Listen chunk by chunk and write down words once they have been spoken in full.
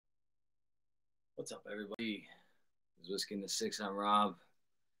What's up, everybody? This is Whisky in the Six. I'm Rob.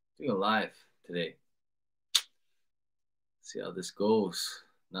 Doing a live today. See how this goes.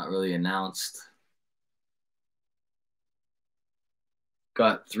 Not really announced.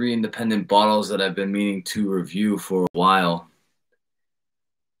 Got 3 independent bottles that I've been meaning to review for a while.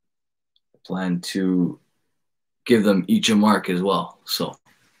 I plan to give them each a mark as well. So,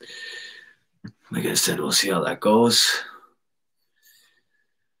 like I said, we'll see how that goes.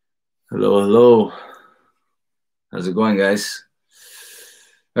 Hello. How's it going, guys?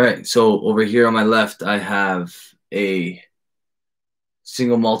 All right, so over here on my left, I have a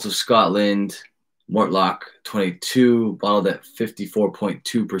Single Malts of Scotland Mortlach 22, bottled at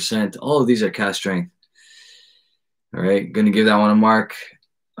 54.2%. All of these are cask strength. All right, going to give that one a mark.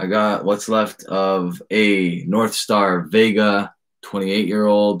 I got what's left of a North Star Vega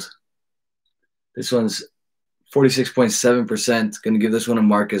 28-year-old. This one's 46.7%. Going to give this one a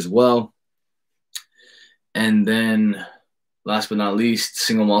mark as well. And then, last but not least,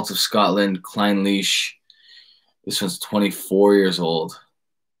 Single Malts of Scotland Clynelish. This one's 24 years old.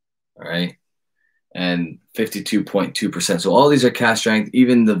 All right. And 52.2%. So all these are cask strength.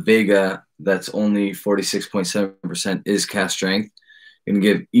 Even the Vega, that's only 46.7%, is cask strength. I'm going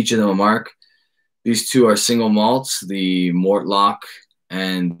to give each of them a mark. These two are single malts, the Mortlach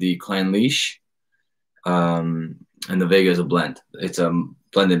and the Clynelish. And the Vega is a blend. It's a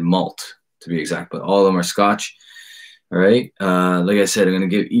blended malt, to be exact, but all of them are Scotch. All right. Like I said, I'm going to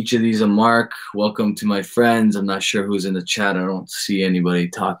give each of these a mark. Welcome to my friends. I'm not sure who's in the chat. I don't see anybody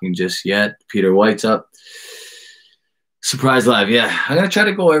talking just yet. Peter White's up. Surprise live. Yeah. I'm going to try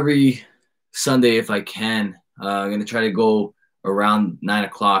to go every Sunday if I can. I'm going to try to go around 9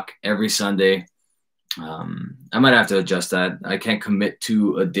 o'clock every Sunday. I might have to adjust that. I can't commit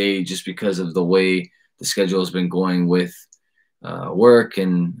to a day just because of the way the schedule has been going with work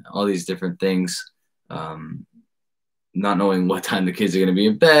and all these different things. Not knowing what time the kids are going to be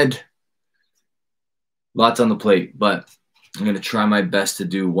in bed. Lots on the plate, but I'm going to try my best to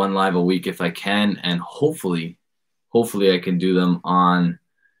do one live a week if I can, and hopefully I can do them on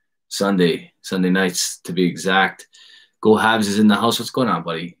Sunday nights to be exact. Go Habs is in the house. What's going on,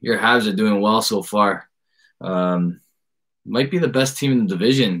 buddy? Your Habs are doing well so far. Might be the best team in the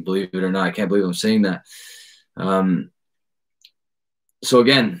division, believe it or not. I can't believe I'm saying that. So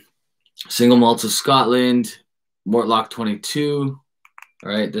again, Single Malts of Scotland, Mortlach 22. All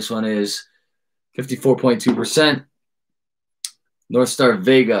right, this one is 54.2%. North Star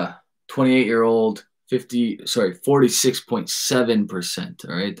Vega, 28-year-old, 46.7%.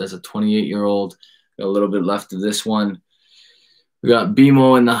 All right, that's a 28-year-old. Got a little bit left of this one. We got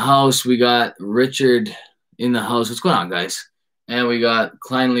BMO in the house. We got Richard in the house. What's going on, guys? And we got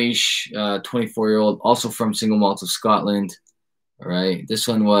Clynelish, 24-year-old, also from Single Malts of Scotland. All right, this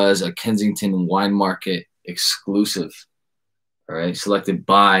one was a Kensington Wine Market exclusive. All right, selected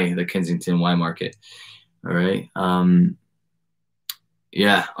by the Kensington Wine Market. All right.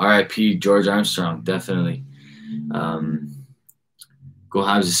 Yeah, RIP George Armstrong, definitely. Go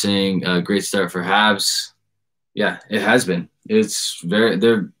Habs is saying great start for Habs. Yeah, it has been. It's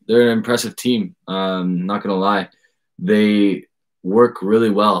they're an impressive team. Not gonna lie. They work really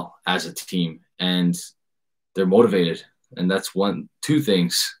well as a team and they're motivated. And that's two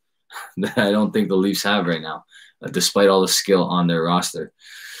things that I don't think the Leafs have right now, despite all the skill on their roster.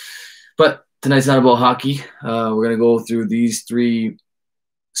 But tonight's not about hockey. We're going to go through these 3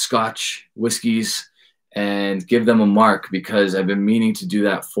 Scotch whiskeys and give them a mark because I've been meaning to do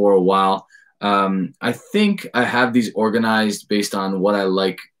that for a while. I think I have these organized based on what I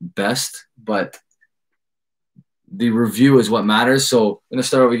like best, but the review is what matters. So I'm going to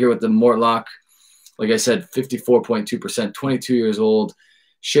start over here with the Mortlach. Like I said, 54.2%, 22 years old,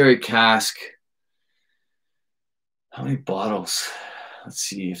 sherry cask. How many bottles? Let's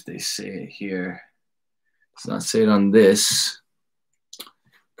see if they say it here. Does not say it on this.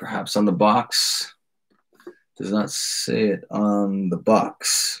 Perhaps on the box. Does not say it on the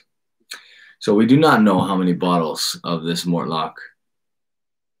box. So we do not know how many bottles of this Mortlach.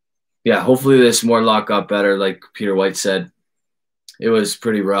 Yeah, hopefully this Mortlach got better, like Peter White said. It was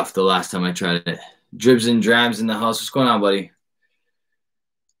pretty rough the last time I tried it. Dribs and Drabs in the house. What's going on, buddy?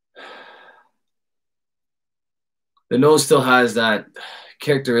 The nose still has that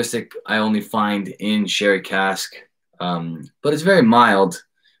characteristic I only find in sherry cask, but it's very mild.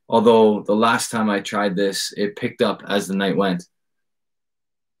 Although the last time I tried this, it picked up as the night went.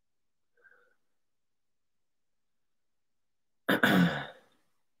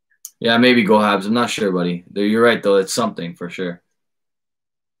 Yeah, maybe Go Habs. I'm not sure, buddy. You're right, though. It's something for sure.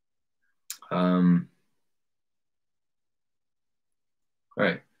 All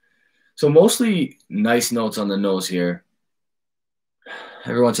right. So mostly nice notes on the nose here.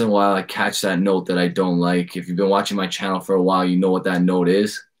 Every once in a while, I catch that note that I don't like. If you've been watching my channel for a while, you know what that note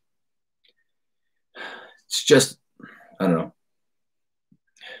is. It's just, I don't know.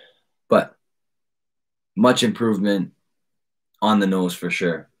 But much improvement on the nose for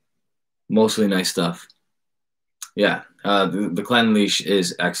sure. Mostly nice stuff. Yeah, the Clynelish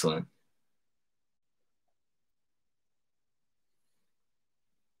is excellent.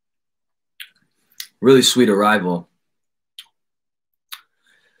 Really sweet arrival.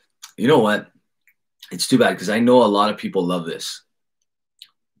 You know what? It's too bad because I know a lot of people love this,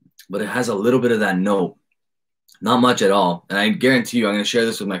 but it has a little bit of that note. Not much at all. And I guarantee you, I'm going to share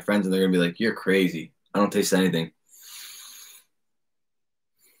this with my friends and they're going to be like, you're crazy. I don't taste anything.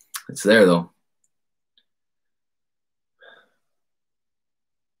 It's there though.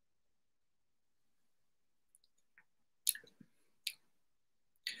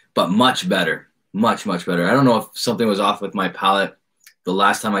 But much better. Much, much better. I don't know if something was off with my palate the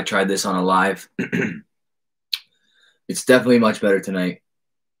last time I tried this on a live. It's definitely much better tonight.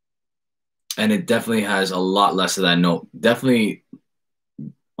 And it definitely has a lot less of that note. Definitely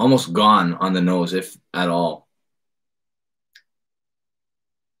almost gone on the nose, if at all.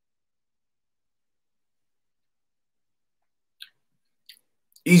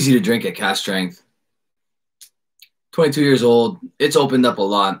 Easy to drink at cask strength. 22 years old. It's opened up a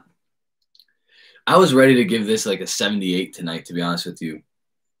lot. I was ready to give this like a 78 tonight, to be honest with you.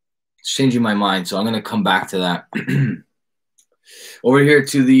 It's changing my mind, so I'm going to come back to that. Over here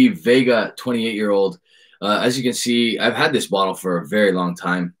to the Vega 28-year-old. As you can see, I've had this bottle for a very long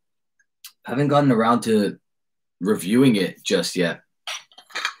time. I haven't gotten around to reviewing it just yet.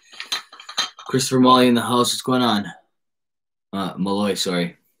 Christopher Molly in the house. What's going on? Malloy,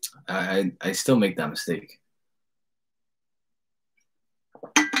 sorry. I still make that mistake.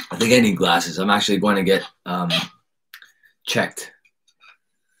 I think I need glasses. I'm actually going to get checked.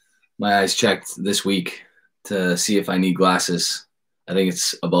 My eyes checked this week to see if I need glasses. I think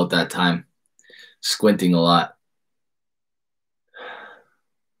it's about that time. Squinting a lot.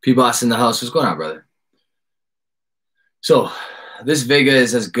 P-Boss in the house. What's going on, brother? So this Vega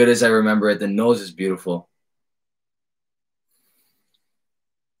is as good as I remember it. The nose is beautiful.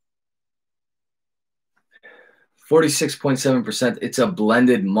 %46.7%. It's a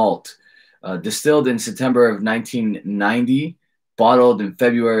blended malt. Distilled in September of 1990. Bottled in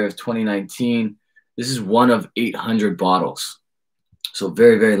February of 2019. This is one of 800 bottles. So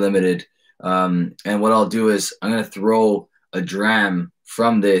very, very limited. And what I'll do is I'm going to throw a dram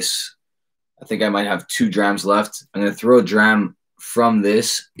from this. I think I might have 2 drams left. I'm going to throw a dram from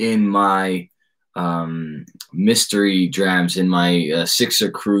this in my mystery drams, in my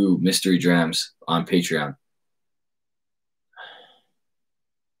Sixer Crew mystery drams on Patreon.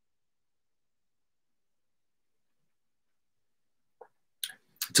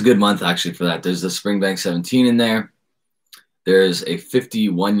 It's a good month, actually, for that. There's the Springbank 17 in there. There's a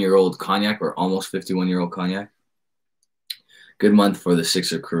 51-year-old cognac, or almost 51-year-old cognac. Good month for the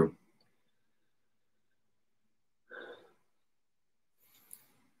Sixer Crew.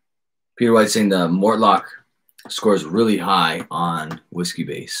 Peter White saying the Mortlach scores really high on whiskey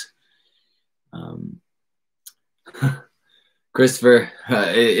base. Christopher,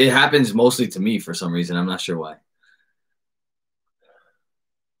 it happens mostly to me for some reason. I'm not sure why.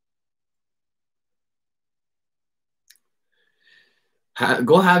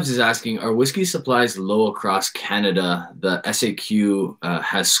 Go Habs is asking, are whiskey supplies low across Canada? The SAQ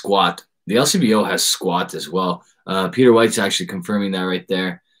has squat. The LCBO has squat as well. Peter White's actually confirming that right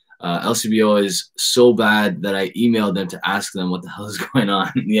there. LCBO is so bad that I emailed them to ask them what the hell is going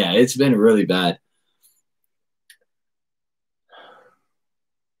on. Yeah, it's been really bad.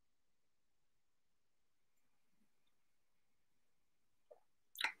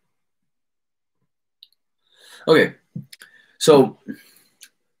 Okay, so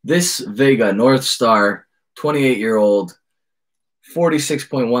this Vega North Star, 28-year-old,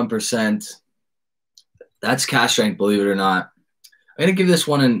 46.1%. That's cask strength, believe it or not. I'm going to give this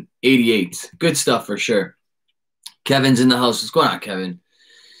one an 88. Good stuff for sure. Kevin's in the house. What's going on, Kevin?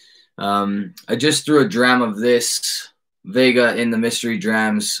 I just threw a dram of this Vega in the mystery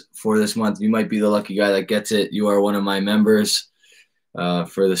drams for this month. You might be the lucky guy that gets it. You are one of my members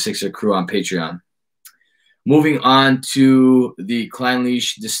for the Sixer Crew on Patreon. Moving on to the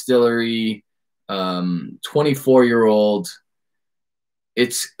Clynelish Distillery, 24-year-old.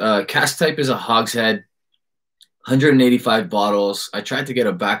 Its cask type is a hogshead, 185 bottles. I tried to get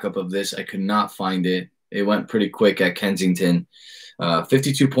a backup of this. I could not find it. It went pretty quick at Kensington.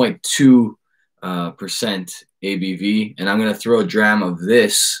 52.2% ABV. And I'm going to throw a dram of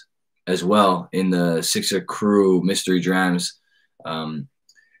this as well in the Sixer Crew Mystery Drams.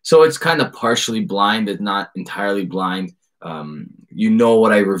 So it's kind of partially blind. It's not entirely blind. You know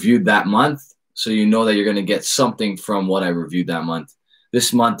what I reviewed that month, so you know that you're going to get something from what I reviewed that month.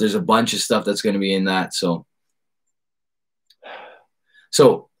 This month, there's a bunch of stuff that's going to be in that. So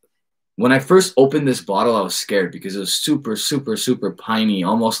when I first opened this bottle, I was scared because it was super, super, super piney,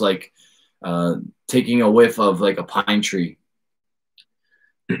 almost like taking a whiff of like a pine tree.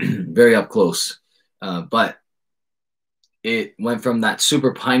 Very up close. But it went from that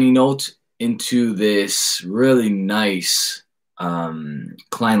super piney note into this really nice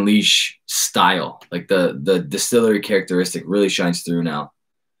Clynelish style. Like the distillery characteristic really shines through now.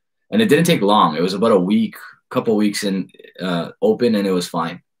 And it didn't take long. It was about a week, couple weeks in open, and it was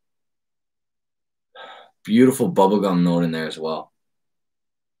fine. Beautiful bubblegum note in there as well.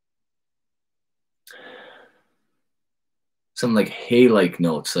 Some like hay-like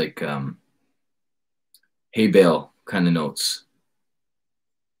notes, like hay bale kind of notes.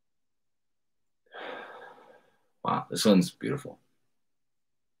 Wow, this one's beautiful.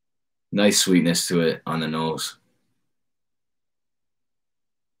 Nice sweetness to it on the nose.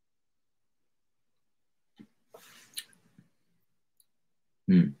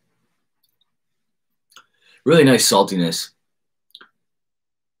 Really nice saltiness.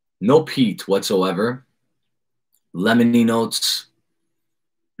 No peat whatsoever. Lemony notes.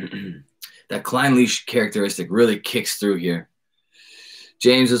 That Clynelish characteristic really kicks through here.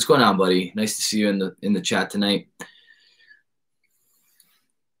 James, what's going on, buddy? Nice to see you in the chat tonight.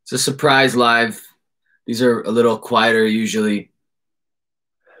 It's a surprise live. These are a little quieter usually.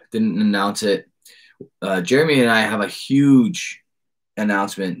 Didn't announce it. Jeremy and I have a huge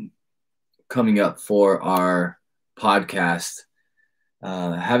announcement coming up for our podcast.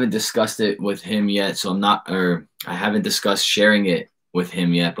 I haven't discussed it with him yet, so I haven't discussed sharing it with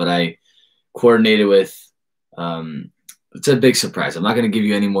him yet, but I coordinated with, it's a big surprise. I'm not going to give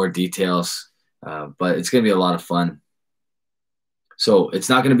you any more details, but it's going to be a lot of fun. So it's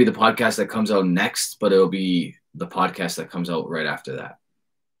not going to be the podcast that comes out next, but it'll be the podcast that comes out right after that.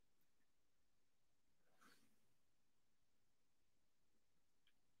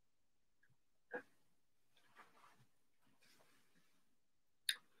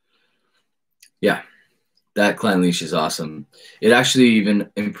 Yeah, that Clynelish is awesome. It actually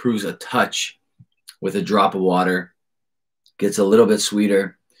even improves a touch with a drop of water. Gets a little bit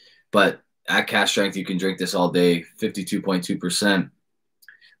sweeter, but at cask strength, you can drink this all day, 52.2%.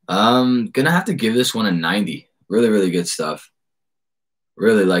 Gonna have to give this one a 90. Really, really good stuff.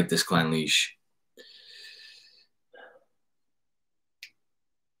 Really like this Clynelish.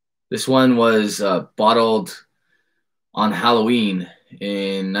 This one was bottled on Halloween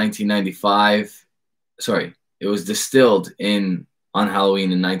in 1995. Sorry, it was distilled on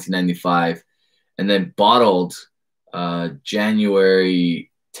Halloween in 1995 and then bottled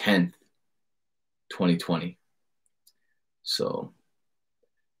January 10th, 2020. So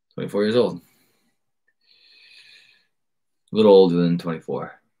 24 years old. A little older than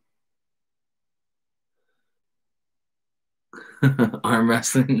 24. Arm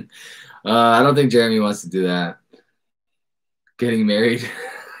wrestling. I don't think Jeremy wants to do that. Getting married.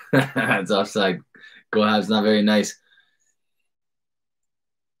 It's offside. Go Habs, not very nice.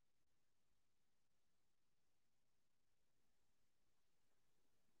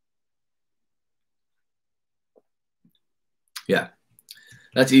 Yeah,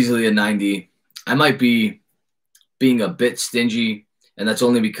 that's easily a 90. I might be being a bit stingy, and that's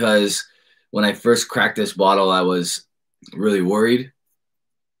only because when I first cracked this bottle, I was really worried.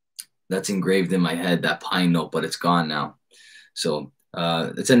 That's engraved in my head, that pine note, but it's gone now. So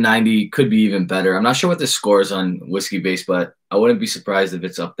it's a 90, could be even better. I'm not sure what the score is on Whiskey Base, but I wouldn't be surprised if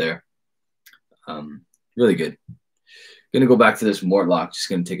it's up there. Really good. Going to go back to this Mortlach. Just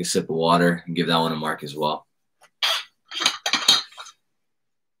going to take a sip of water and give that one a mark as well.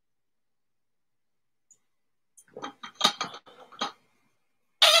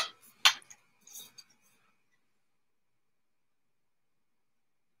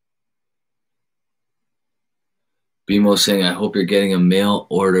 BMO saying, I hope you're getting a mail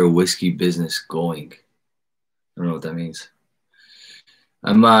order whiskey business going. I don't know what that means.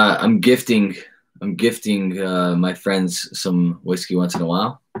 I'm gifting my friends some whiskey once in a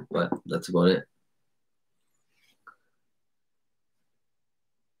while, but that's about it.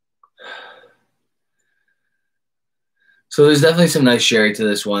 So there's definitely some nice sherry to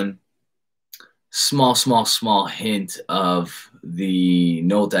this one. Small hint of the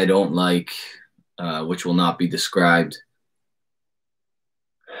note I don't like, which will not be described.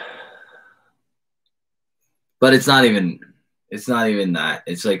 But it's not even It's not even that.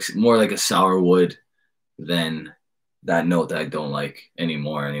 It's like more like a sour wood than that note that I don't like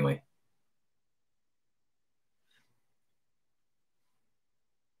anymore anyway.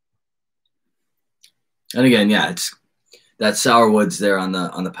 And again, yeah, it's that sour wood's there on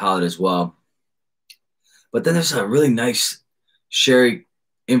the palate as well. But then there's a really nice sherry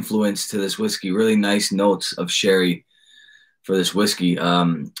influence to this whiskey, really nice notes of sherry for this whiskey.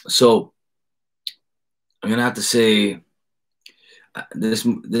 So I'm gonna have to say this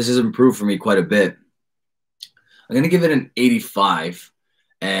has improved for me quite a bit. I'm gonna give it an 85,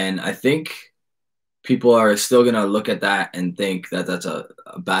 and I think people are still gonna look at that and think that that's a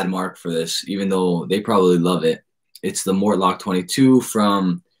bad mark for this, even though they probably love it. It's the Mortlach 22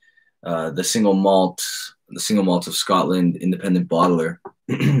 from the Single Malts of Scotland independent bottler.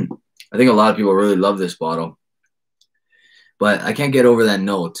 I think a lot of people really love this bottle, but I can't get over that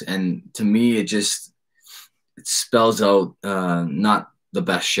note. And to me, it spells out not the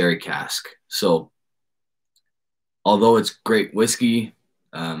best sherry cask. So although it's great whiskey,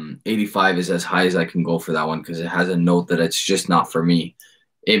 85 is as high as I can go for that one because it has a note that it's just not for me.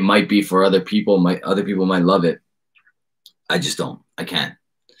 It might be for other people. Other people might love it. I just don't. I can't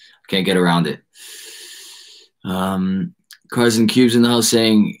get around it. Cars and Cubes in the house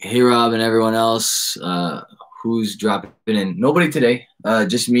saying, hey, Rob and everyone else who's dropping in. Nobody today,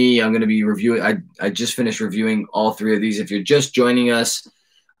 just me. I'm going to be reviewing. I just finished reviewing all three of these. If you're just joining us,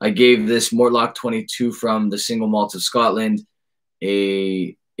 I gave this Mortlach 22 from the Single Malts of Scotland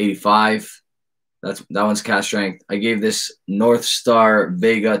a 85. That one's cask strength. I gave this North Star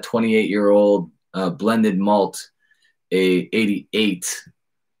Vega 28-year-old blended malt a 88.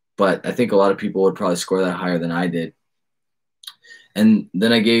 But I think a lot of people would probably score that higher than I did. And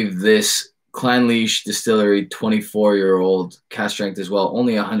then I gave this Clynelish Distillery 24-year-old cask strength as well,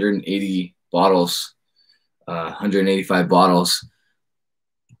 only 180 bottles, 185 bottles,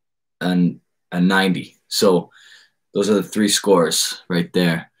 and a 90. So those are the three scores right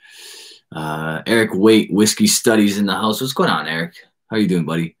there. Eric Waite, Whiskey Studies in the house. What's going on, Eric? How are you doing,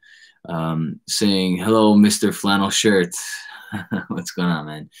 buddy? Saying, hello, Mr. Flannel Shirt. What's going on,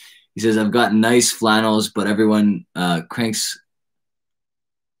 man? He says, I've got nice flannels, but everyone cranks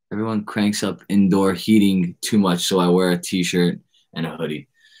up indoor heating too much, so I wear a t-shirt and a hoodie.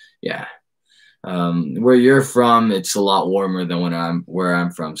 Yeah. Where you're from, it's a lot warmer than where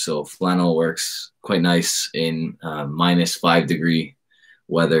I'm from, so flannel works quite nice in -5 degree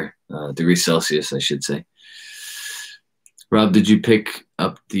weather, degrees Celsius, I should say. Rob, did you pick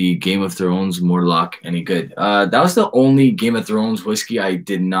up the Game of Thrones Mortlach? Any good? That was the only Game of Thrones whiskey I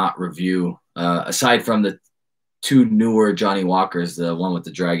did not review, aside from the two newer Johnny Walkers, the one with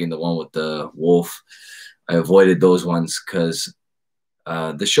the dragon, the one with the wolf. I avoided those ones because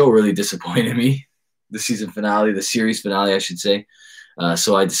the show really disappointed me. The series finale, I should say.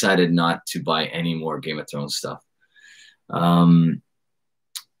 So I decided not to buy any more Game of Thrones stuff.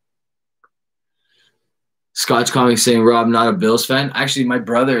 Scotch Comics saying, Rob, not a Bills fan. Actually, my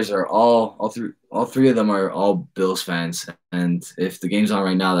brothers are all three of them are all Bills fans. And if the game's on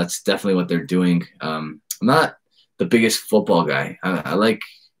right now, that's definitely what they're doing. I'm not the biggest football guy.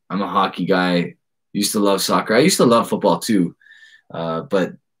 I'm a hockey guy. Used to love soccer. I used to love football too.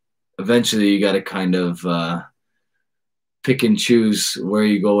 But eventually you got to kind of pick and choose where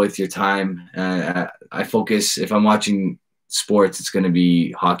you go with your time. I focus, if I'm watching sports, it's going to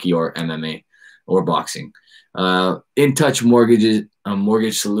be hockey or MMA or boxing. In Touch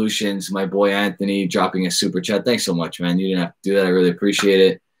Mortgage Solutions, my boy Anthony dropping a super chat. Thanks so much, man. You didn't have to do that. I really appreciate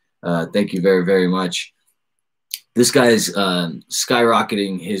it. Thank you very, very much. This guy's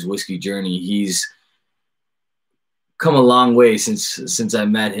skyrocketing his whiskey journey. He's come a long way since I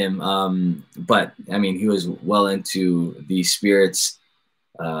met him. But I mean, he was well into the spirits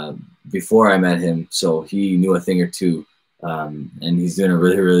before I met him, so he knew a thing or two. And he's doing a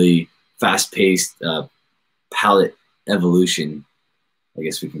really, really fast-paced palate evolution, I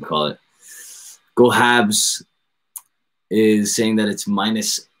guess we can call it. Go Habs is saying that it's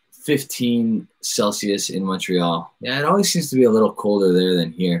 -15 Celsius in Montreal. Yeah, it always seems to be a little colder there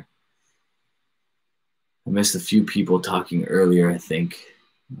than here. I missed a few people talking earlier, I think.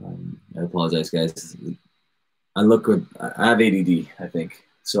 I apologize, guys. I have ADD, I think.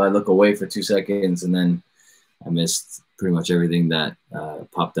 So I look away for 2 seconds, and then I missed pretty much everything that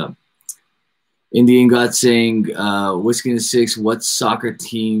popped up. Indian God saying, Whiskey in the Six, what soccer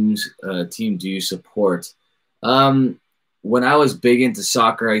team do you support? When I was big into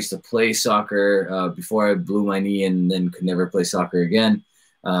soccer, I used to play soccer before I blew my knee and then could never play soccer again.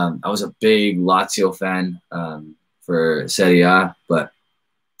 I was a big Lazio fan for Serie A, but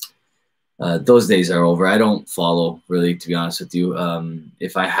those days are over. I don't follow, really, to be honest with you.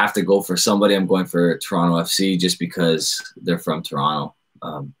 If I have to go for somebody, I'm going for Toronto FC just because they're from Toronto.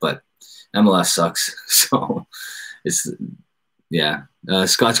 But MLS sucks. So it's, yeah.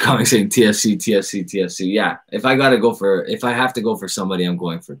 Scotch Comic saying TFC, TFC, TFC. Yeah. If I have to go for somebody, I'm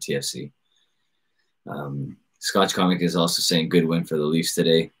going for TFC. Scotch Comic is also saying good win for the Leafs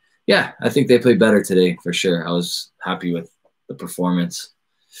today. Yeah, I think they played better today for sure. I was happy with the performance.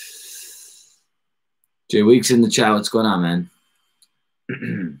 Jay Weeks in the chat. What's going on,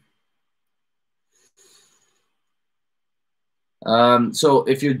 man? So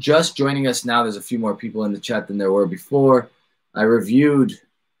if you're just joining us now, there's a few more people in the chat than there were before. I reviewed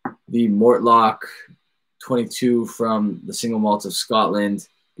the Mortlach 22 from the Single Malts of Scotland.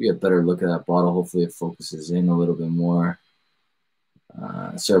 Get a better look at that bottle. Hopefully it focuses in a little bit more.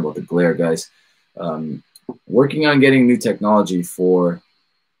 Sorry about the glare, guys. Working on getting new technology for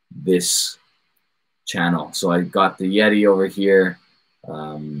this channel. So I got the Yeti over here.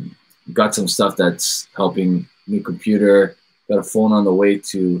 Got some stuff that's helping new computer. Got a phone on the way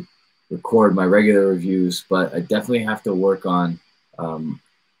to record my regular reviews, but I definitely have to work on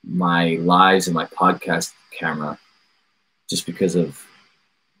my lives and my podcast camera, just because of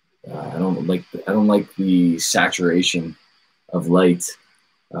I don't like the saturation of light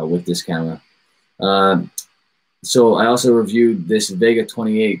with this camera. So I also reviewed this Vega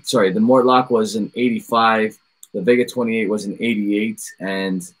 28. Sorry, the Mortlach was an 85. The Vega 28 was an 88.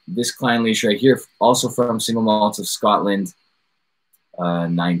 And this Clynelish right here, also from Single Malts of Scotland,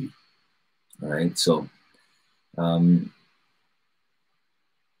 90. All right, so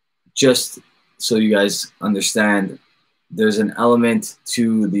just so you guys understand, there's an element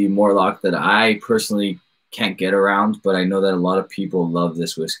to the Mortlach that I personally can't get around, but I know that a lot of people love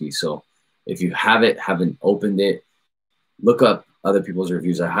this whiskey. So if you haven't opened it, look up other people's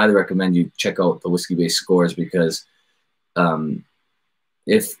reviews. I highly recommend you check out the Whiskey Base scores, because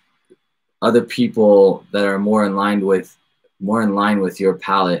if other people that are more in line with your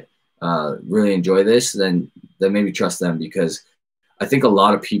palate really enjoy this, then maybe trust them, because I think a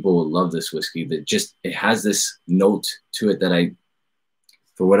lot of people will love this whiskey. That just, it has this note to it that I,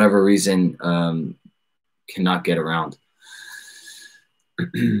 for whatever reason, cannot get around.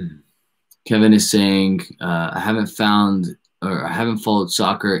 Kevin is saying, I haven't followed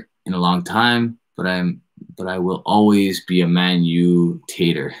soccer in a long time, but I will always be a Man U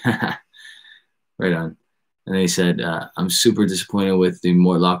tater. Right on. And they said, I'm super disappointed with the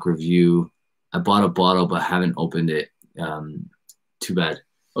Mortlach review. I bought a bottle but haven't opened it. Too bad.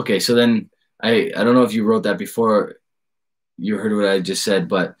 Okay, so then I don't know if you wrote that before you heard what I just said,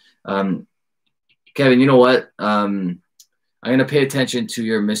 but Kevin, you know what? I'm going to pay attention to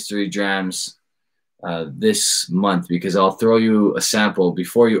your mystery drams this month, because I'll throw you a sample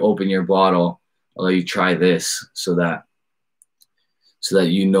before you open your bottle. I'll let you try this so that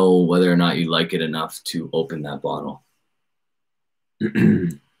you know whether or not you like it enough to open that bottle.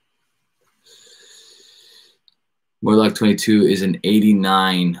 Mortlach 22 is an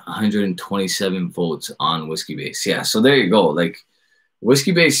 89, 127 votes on Whiskey Base. Yeah, so there you go. Like,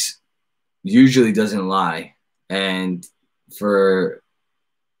 Whiskey Base usually doesn't lie, and for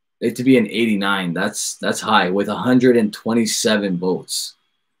it to be an 89, that's high with 127 votes.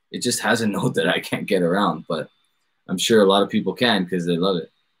 It just has a note that I can't get around, but I'm sure a lot of people can because they love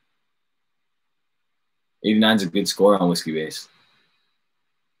it. 89 is a good score on Whiskey Base.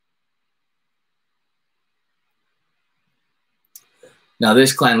 Now,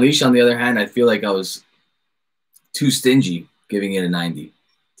 this Clynelish, on the other hand, I feel like I was too stingy giving it a 90,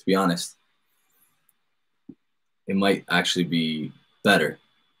 to be honest. It might actually be better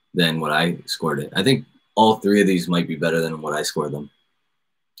than what I scored it. I think all three of these might be better than what I scored them.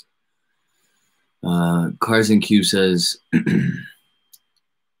 Cars and Cube says,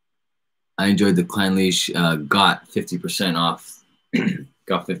 I enjoyed the Clynelish, got 50% off.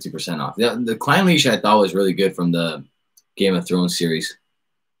 Got 50% off. The Clynelish I thought was really good from the Game of Thrones series.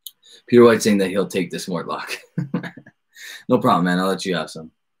 Peter White saying that he'll take this Mortlach. No problem, man. I'll let you have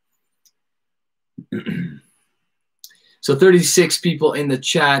some. So 36 people in the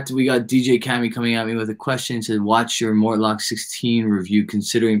chat. We got DJ Cammy coming at me with a question. It said, watch your Mortlach 16 review,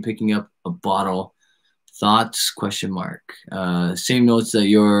 considering picking up a bottle. Thoughts? Question mark. Same notes that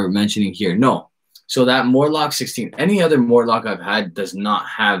you're mentioning here. No. So that Mortlach 16, any other Mortlach I've had does not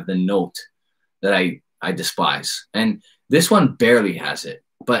have the note that I despise. And this one barely has it.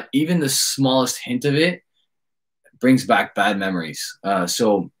 But even the smallest hint of it brings back bad memories.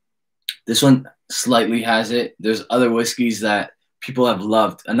 So this one slightly has it. There's other whiskeys that people have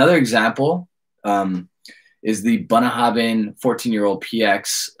loved. Another example is the Bunnahabhain 14-year-old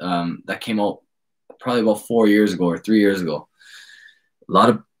PX that came out probably about 4 years ago or 3 years ago.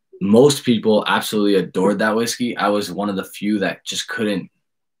 Most people absolutely adored that whiskey. I was one of the few that just couldn't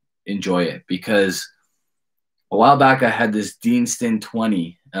enjoy it because a while back I had this Deanston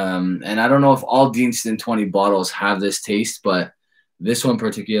 20, and I don't know if all Deanston 20 bottles have this taste, but this one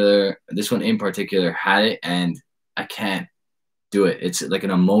in particular had it, and I can't do it. It's like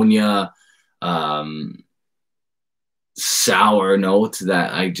an ammonia sour note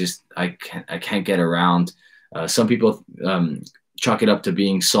that I can't get around. Some people chalk it up to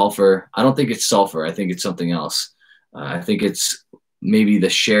being sulfur. I don't think it's sulfur. I think it's something else. I think it's maybe the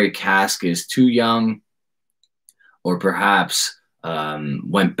sherry cask is too young, or perhaps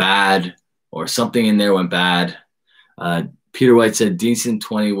went bad, or something in there went bad. Peter White said Deanston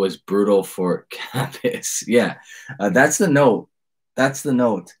 20 was brutal for cannabis. Yeah, that's the note. That's the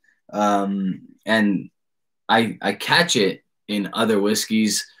note. And I catch it in other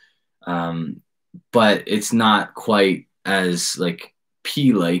whiskeys, but it's not quite as like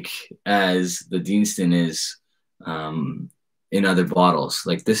pea-like as the Deanston is in other bottles.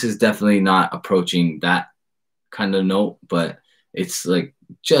 Like this is definitely not approaching that kind of note, but it's like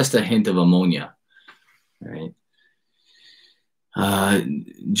just a hint of ammonia, right?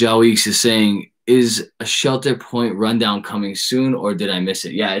 Jawix is saying, is a Shelter Point rundown coming soon, or did I miss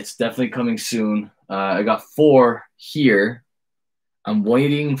it? Yeah, it's definitely coming soon. I got 4 here. I'm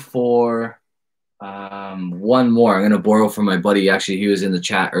waiting for one more. I'm going to borrow from my buddy. Actually, he was in the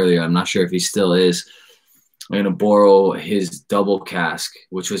chat earlier. I'm not sure if he still is. I'm going to borrow his double cask,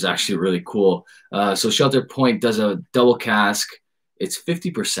 which was actually really cool. So Shelter Point does a double cask. It's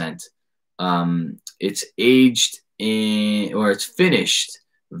 50%. It's aged in, or it's finished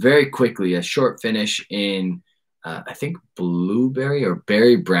very quickly, a short finish in, I think blueberry or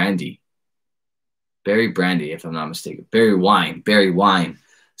berry brandy, if I'm not mistaken, berry wine.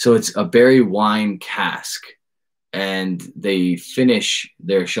 So it's a berry wine cask, and they finish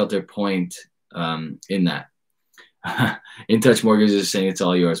their Shelter Point in that. In Touch Mortgage is saying it's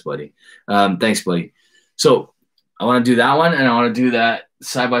all yours, buddy. Thanks, buddy. So I want to do that one, and I want to do that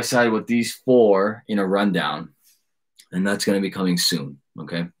side by side with these 4 in a rundown, and that's going to be coming soon.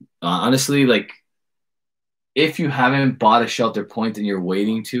 Okay. Honestly, like if you haven't bought a Shelter Point and you're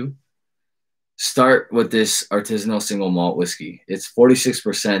waiting to, start with this artisanal single malt whiskey. It's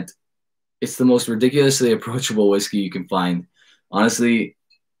 46%. It's the most ridiculously approachable whiskey you can find. Honestly,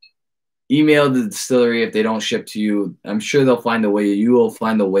 email the distillery if they don't ship to you. I'm sure they'll find a way. You will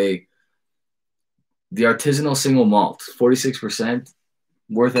find a way. The artisanal single malt, 46%,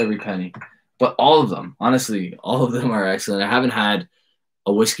 worth every penny. But all of them, honestly, all of them are excellent. I haven't had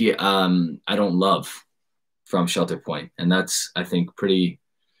a whiskey I don't love from Shelter Point, and that's, I think,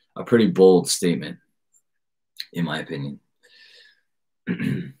 a pretty bold statement, in my opinion.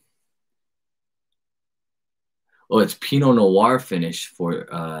 Oh, it's Pinot Noir finish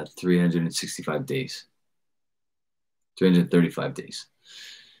for 365 days. 335 days.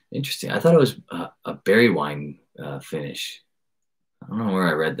 Interesting. I thought it was a berry wine finish. I don't know where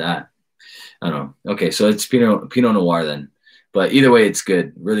I read that. I don't know. Okay, so it's Pinot Noir then. But either way, it's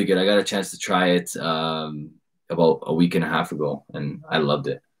good. Really good. I got a chance to try it about a week and a half ago, and I loved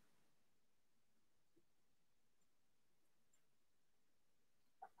it.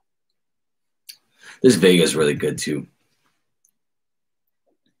 This Vega is really good too.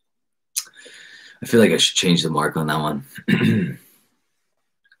 I feel like I should change the mark on that one.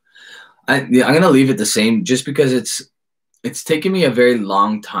 I'm going to leave it the same just because it's taken me a very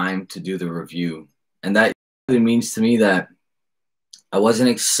long time to do the review. And that really means to me that I wasn't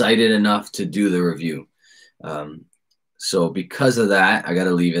excited enough to do the review. So because of that, I got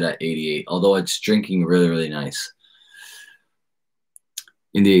to leave it at 88, although it's drinking really, really nice.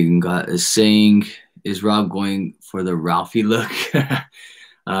 Indian God is saying, is Rob going for the Ralphie look?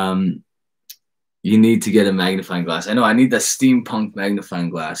 You need to get a magnifying glass. I know I need the steampunk magnifying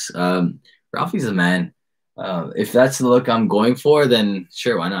glass. Ralphie's a man. If that's the look I'm going for, then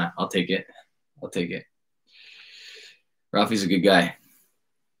sure, why not? I'll take it. I'll take it. Ralphie's a good guy.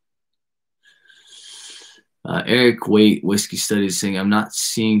 Eric Waite, Whiskey Studies, saying, I'm not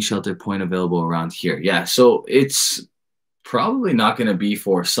seeing Shelter Point available around here. Yeah, so it's probably not going to be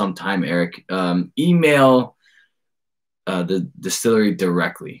for some time, Eric. Email the distillery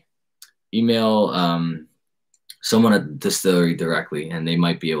directly. Email someone at the distillery directly, and they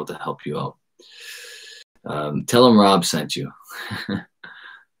might be able to help you out. Tell them Rob sent you. I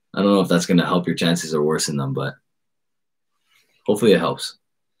don't know if that's going to help your chances or worsen them, but hopefully it helps.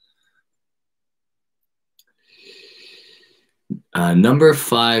 Number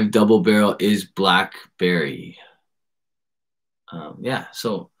 5 double barrel is blackberry. Yeah,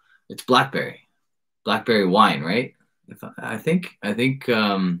 so it's blackberry wine, right? I think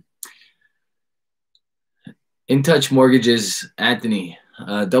In Touch Mortgages, Anthony.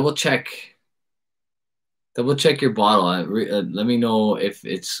 Double check your bottle. Let me know if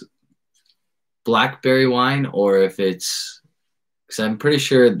it's blackberry wine or if it's, because I'm pretty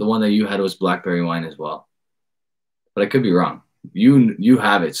sure the one that you had was blackberry wine as well, but I could be wrong. You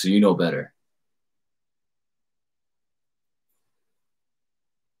have it, so you know better.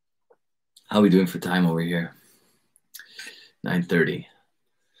 How are we doing for time over here? 9:30.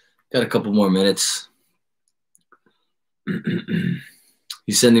 Got a couple more minutes.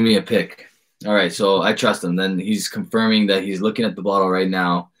 He's sending me a pic. All right, so I trust him. Then he's confirming that he's looking at the bottle right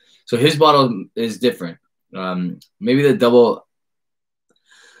now. So his bottle is different. Maybe the double.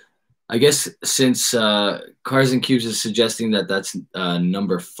 I guess since Cars and Cubes is suggesting that that's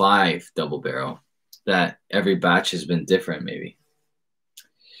number 5 double barrel, that every batch has been different. Maybe.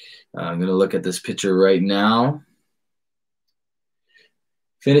 I'm gonna look at this picture right now.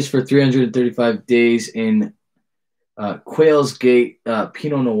 Finished for 335 days in Quail's Gate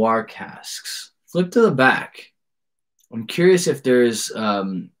Pinot Noir casks. Flip to the back. I'm curious if there's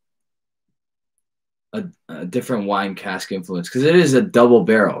a different wine cask influence, because it is a double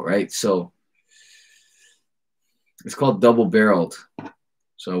barrel, right? So it's called double barreled.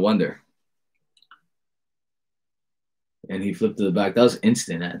 So I wonder. And he flipped to the back. That was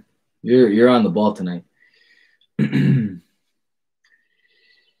instant, Ed. You're on the ball tonight.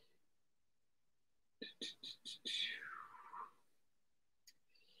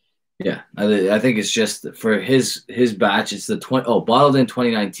 Yeah, I think it's just for his batch. It's the bottled in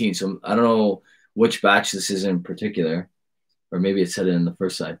 2019. So I don't know which batch this is in particular, or maybe it said it in the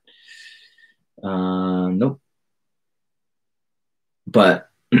first side. Nope.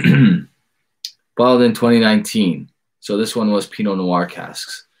 But bottled in 2019. So this one was Pinot Noir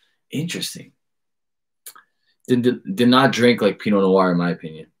casks. Interesting. Did not drink like Pinot Noir, in my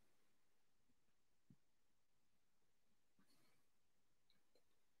opinion.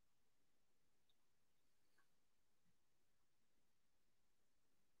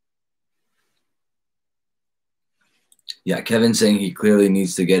 Yeah, Kevin's saying he clearly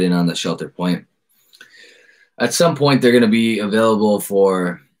needs to get in on the shelter point. At some point, they're going to be available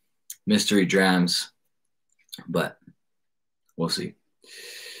for mystery drams, but we'll see.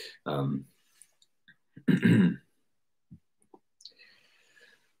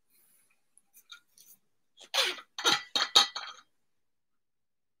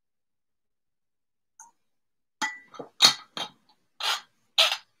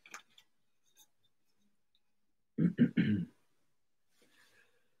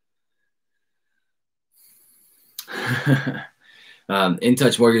 In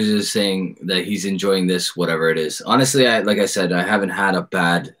Touch Mortgages is saying that he's enjoying this, whatever it is. Honestly, like I said, I haven't had a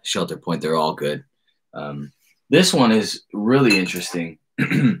bad shelter point. They're all good. This one is really interesting.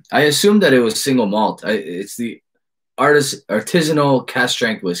 I assumed that it was single malt. It's the artisanal cask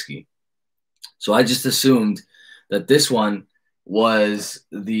strength whiskey. So I just assumed that this one was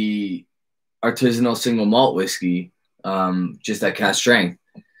the artisanal single malt whiskey, just at cask strength.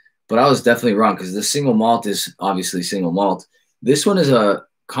 But I was definitely wrong, because the single malt is obviously single malt. This one is a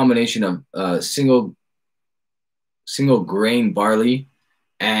combination of single grain barley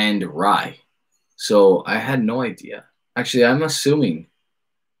and rye. So I had no idea. Actually, I'm assuming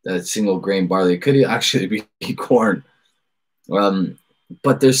that single grain barley could actually be corn.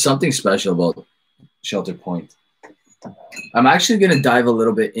 But there's something special about Shelter Point. I'm actually going to dive a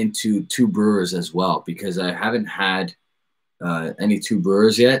little bit into Two Brewers as well, because I haven't had any Two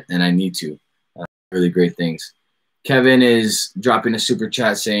Brewers yet, and I need to. Really great things. Kevin is dropping a super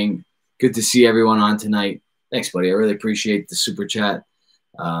chat saying, good to see everyone on tonight. Thanks, buddy. I really appreciate the super chat.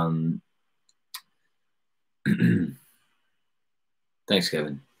 Thanks,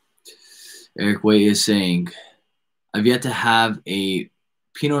 Kevin. Eric Way is saying, I've yet to have a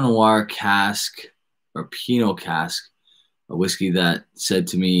Pinot Noir cask or Pinot cask, a whiskey that said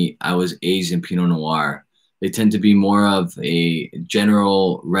to me I was aged in Pinot Noir. They tend to be more of a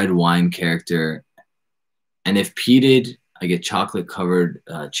general red wine character. And if peated, I get chocolate-covered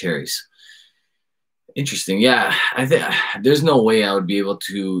cherries. Interesting. Yeah, I think there's no way I would be able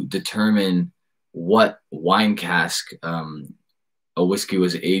to determine what wine cask a whiskey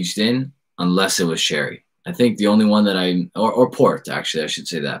was aged in unless it was sherry. I think the only one that or port, actually, I should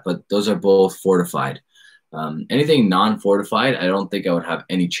say that. But those are both fortified. Anything non-fortified, I don't think I would have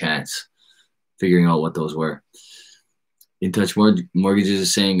any chance figuring out what those were. In Touch Mortgages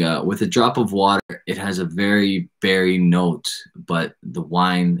is saying, with a drop of water, it has a very berry note, but the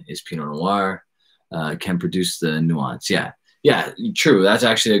wine is Pinot Noir, can produce the nuance. Yeah, true. That's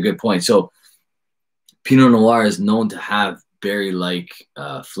actually a good point. So Pinot Noir is known to have berry-like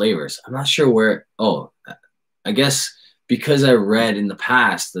flavors. I'm not sure where. Oh, I guess because I read in the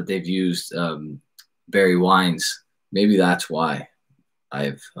past that they've used berry wines. Maybe that's why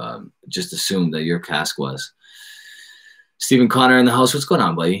I've just assumed that your cask was. Stephen Connor in the house. What's going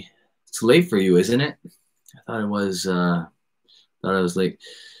on, buddy? It's late for you, isn't it? I thought it was. Thought it was late.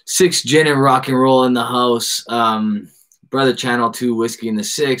 6 gin and rock and roll in the house. Brother Channel 2 Whiskey in the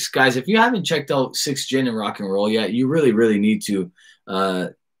 6. Guys, if you haven't checked out 6 gin and rock and roll yet, you really, really need to.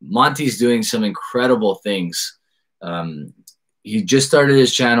 Monty's doing some incredible things. He just started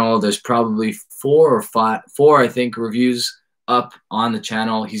his channel. There's probably 4 I think, reviews up on the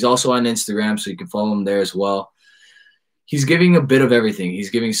channel. He's also on Instagram, so you can follow him there as well. He's giving a bit of everything.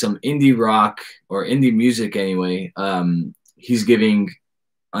 He's giving some indie rock or indie music anyway. He's giving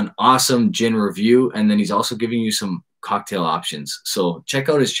an awesome gin review, and then he's also giving you some cocktail options. So check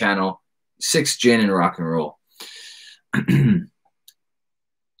out his channel, 6 Gin and Rock and Roll.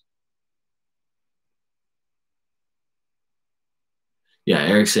 Yeah,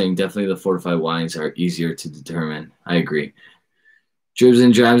 Eric's saying definitely the fortified wines are easier to determine. I agree. Dribs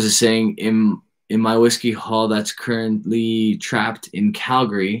and Drams is saying in my whiskey haul that's currently trapped in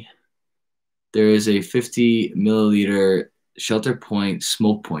Calgary, there is a 50 milliliter Shelter Point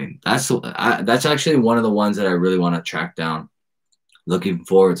Smoke Point. That's actually one of the ones that I really want to track down. Looking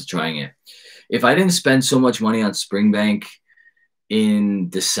forward to trying it. If I didn't spend so much money on Springbank in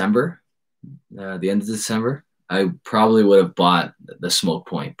December, the end of December, I probably would have bought the Smoke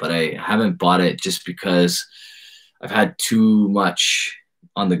Point, but I haven't bought it just because I've had too much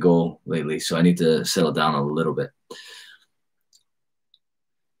on the go lately, so I need to settle down a little bit.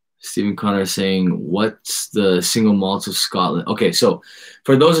 Stephen Connor is saying, what's the Single Malts of Scotland? Okay, so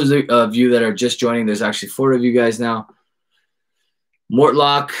for those of you that are just joining, there's actually 4 of you guys now.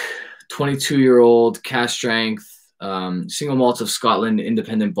 Mortlach, 22-year-old, cask strength, Single Malts of Scotland,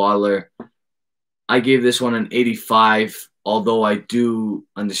 independent bottler. I gave this one an 85, although I do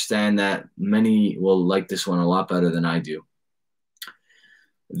understand that many will like this one a lot better than I do.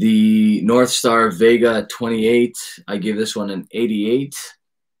 The North Star Vega 28, I give this one an 88.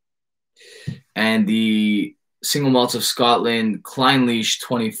 And the Single Malts of Scotland Clynelish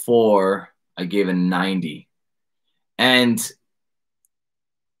 24, I gave a 90. And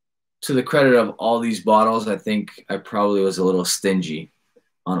to the credit of all these bottles, I think I probably was a little stingy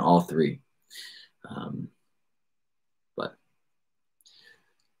on all 3. But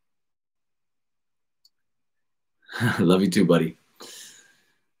love you too, buddy.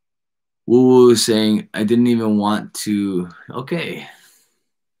 Woo Woo is saying, I didn't even want to. Okay.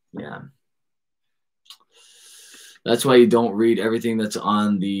 Yeah. That's why you don't read everything that's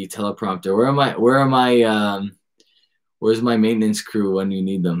on the teleprompter. Where's my maintenance crew when you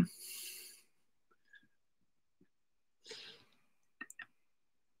need them?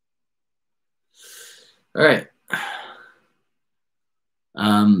 All right.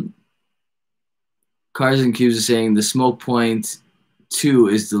 Cars and Cubes is saying the Smoke Point 2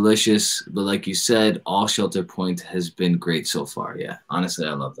 is delicious, but like you said, all Shelter Point has been great so far. Yeah, honestly,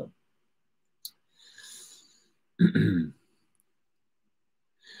 I love them.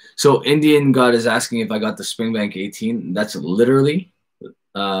 So Indian God is asking if I got the Springbank 18. That's literally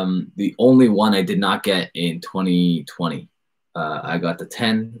the only one I did not get in 2020. I got the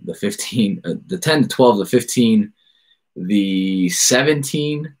 10, the 15, the 10, the 12, the 15, the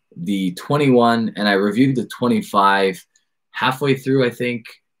 17, the 21, and I reviewed the 25 halfway through, I think,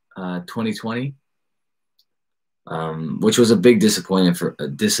 2020, which was a big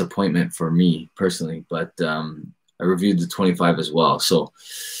disappointment for me personally. But I reviewed the 25 as well. So,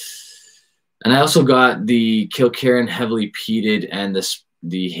 and I also got the Kilkerran heavily peated and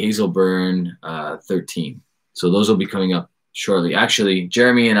the Hazelburn 13. So those will be coming up shortly. Actually,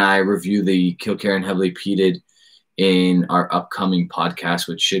 Jeremy and I review the Kilkerran heavily peated in our upcoming podcast,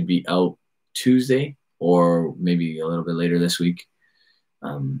 which should be out Tuesday or maybe a little bit later this week.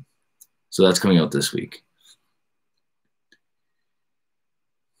 So that's coming out this week.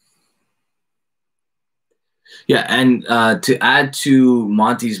 Yeah, and to add to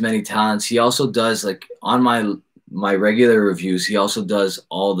Monty's many talents, he also does, like, on my regular reviews, he also does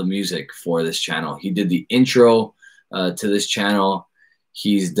all the music for this channel. He did the intro to this channel.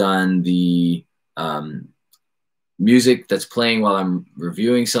 He's done the music that's playing while I'm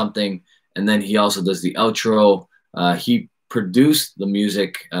reviewing something, and then he also does the outro. He produced the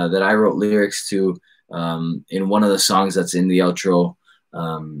music that I wrote lyrics to in one of the songs that's in the outro.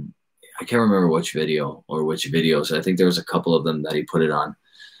 I can't remember which video or which videos. I think there was a couple of them that he put it on.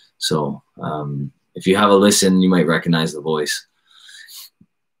 So if you have a listen, you might recognize the voice.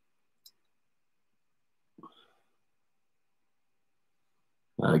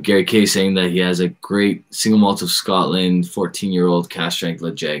 Gary Kay saying that he has a great Single Malts of Scotland 14-year-old cask strength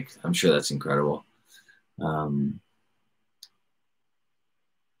Lejeg. I'm sure that's incredible.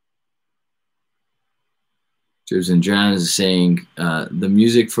 Dribs and Drams is saying the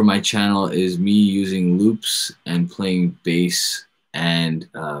music for my channel is me using loops and playing bass and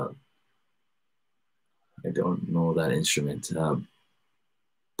I don't know that instrument.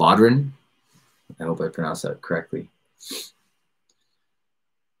 Bodhran. I hope I pronounced that correctly.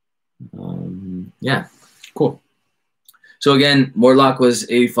 Yeah, cool. So again, Mortlach was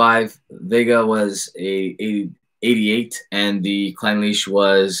 85, Vega was a 88, and the Clynelish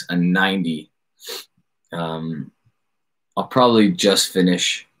was a 90. I'll probably just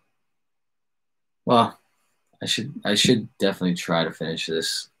finish. Well, I should definitely try to finish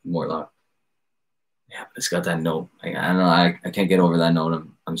this Mortlach. Yeah, but it's got that note. I don't know. I can't get over that note.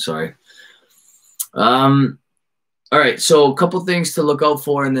 I'm sorry. All right, so a couple things to look out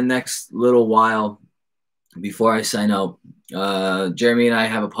for in the next little while before I sign out. Jeremy and I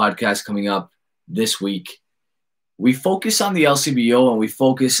have a podcast coming up this week. We focus on the LCBO and we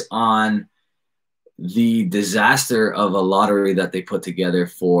focus on the disaster of a lottery that they put together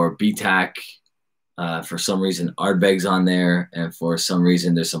for BTAC. For some reason, Ardbeg's on there, and for some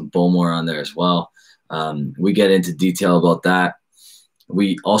reason, there's some Bowmore on there as well. We get into detail about that.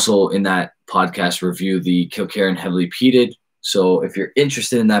 We also, in that podcast, review the Kilkerran Heavily Peated. So if you're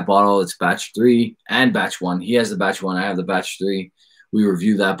interested in that bottle, it's batch 3 and batch 1. He has the batch 1. I have the batch 3. We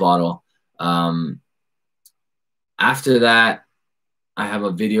review that bottle. After that, I have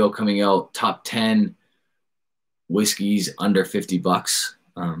a video coming out, top 10 whiskeys under $50.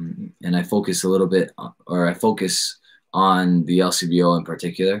 And I focus a little bit, or I focus on the LCBO in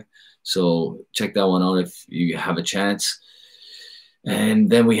particular. So check that one out if you have a chance. And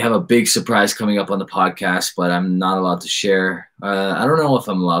then we have a big surprise coming up on the podcast, but I'm not allowed to share. I don't know if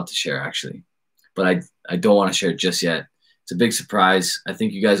I'm allowed to share, actually, but I don't want to share it just yet. It's a big surprise. I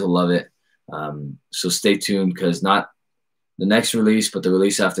think you guys will love it. So stay tuned, because not the next release, but the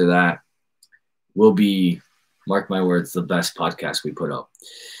release after that will be, mark my words, the best podcast we put out.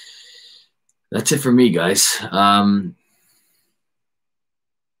 That's it for me, guys.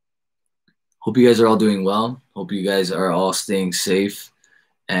 Hope you guys are all doing well. Hope you guys are all staying safe.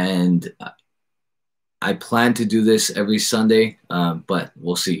 And I plan to do this every Sunday, but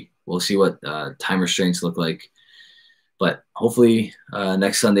we'll see. We'll see what time restraints look like. But hopefully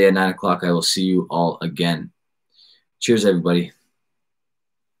next Sunday at 9 o'clock, I will see you all again. Cheers, everybody.